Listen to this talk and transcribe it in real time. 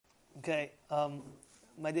Okay,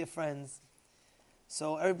 my dear friends,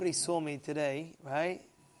 so everybody saw me today, right?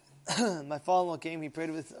 My father-in-law came, he prayed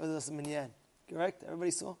with us in Minyan, correct? Everybody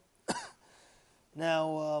saw?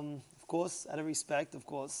 Now, of course, out of respect, of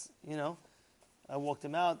course, I walked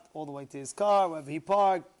him out all the way to his car, wherever he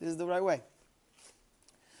parked, this is the right way.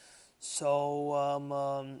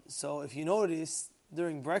 So, so if you notice,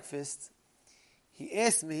 during breakfast, he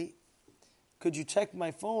asked me, could you check my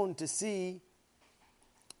phone to see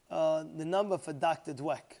the number for Dr.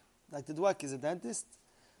 Dweck. Dr. Dweck is a dentist.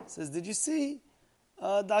 Says, did you see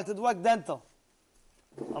Dr. Dweck Dental?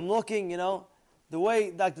 I'm looking, the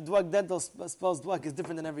way Dr. Dweck Dental spells Dweck is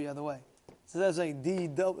different than every other way. So that's like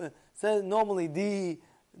says normally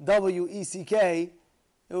D-W-E-C-K.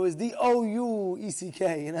 It was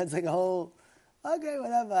D-O-U-E-C-K. And that's like a whole, okay,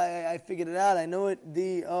 whatever. I figured it out. I know it.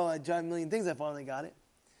 I tried a million things. I finally got it.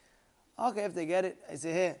 Okay, if they get it, I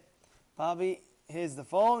say, here, Bobby, here's the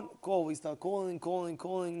phone, call. We start calling,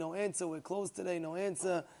 no answer. We're closed today, no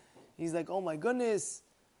answer. He's like, oh my goodness,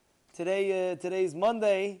 today's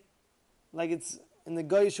Monday, like it's in the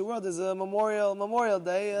Goyish world, there's a Memorial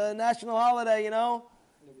Day, a national holiday,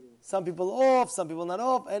 Some people off, some people not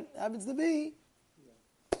off, and happens to be.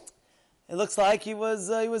 It looks like he was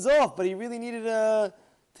off, but he really needed to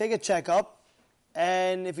take a checkup,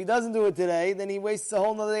 and if he doesn't do it today, then he wastes a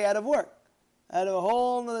whole another day out of work. Out of a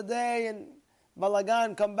whole another day, and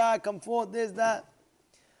balagan, come back, come forth, this, that.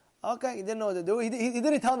 Okay, he didn't know what to do. He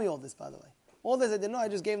didn't tell me all this, by the way. All this I didn't know. I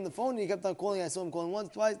just gave him the phone, and he kept on calling. I saw him calling once,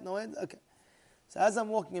 twice, no end. Okay. So as I'm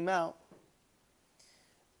walking him out,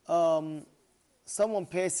 someone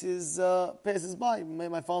passes by.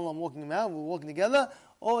 My father-in-law, I'm walking him out. We're walking together.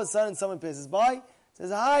 All of a sudden, someone passes by.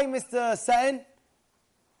 Says, hi, Mr. Satin.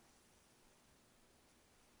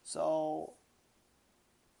 So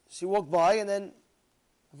she walked by, and then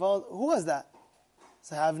I found, who was that?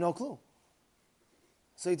 So I have no clue.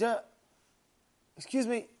 So he turned, excuse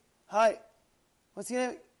me, hi, what's your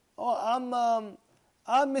name? Oh,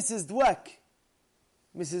 I'm Mrs. Dweck.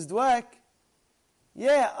 Mrs. Dweck?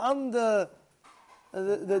 Yeah, I'm the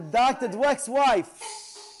Dr. Dweck's wife.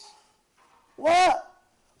 What?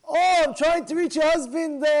 Oh, I'm trying to reach your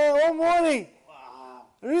husband all morning. Wow.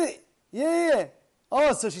 Really? Yeah.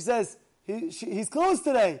 Oh, so she says, he's closed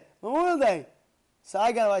today, Memorial Day. So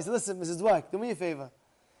I said, listen, Mrs. Dweck, do me a favor.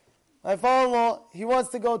 My father-in-law, he wants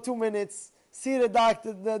to go 2 minutes, see the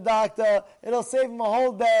doctor, it'll save him a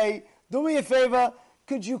whole day. Do me a favor,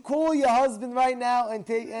 could you call your husband right now and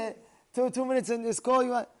take 2 minutes and just call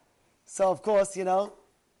you? So of course,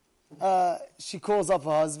 she calls up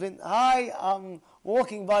her husband. Hi, I'm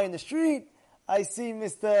walking by in the street. I see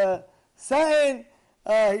Mr. Satin.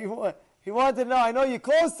 He wanted to know, I know you're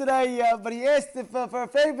closed today, but he asked for a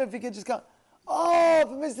favor if he could just come. Oh,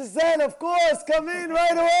 for Mr. Satin, of course, come in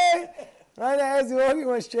right away. Right as he walked, he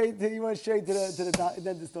went straight to the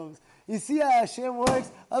dentist office. You see how Hashem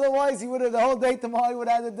works? Otherwise, he would have, the whole day tomorrow, he would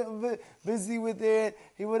have had to busy with it.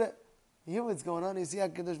 He would have, you hear what's going on? You see how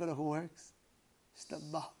Kadosh Baruch Hu works?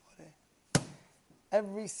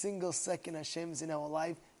 Every single second Hashem's in our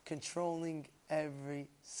life, controlling every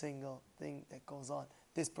single thing that goes on.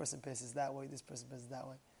 This person passes that way, this person passes that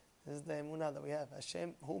way. This is the emunah that we have.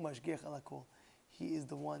 Hashem, hu mashgiach ala kol. He is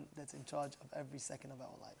the one that's in charge of every second of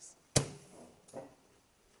our lives.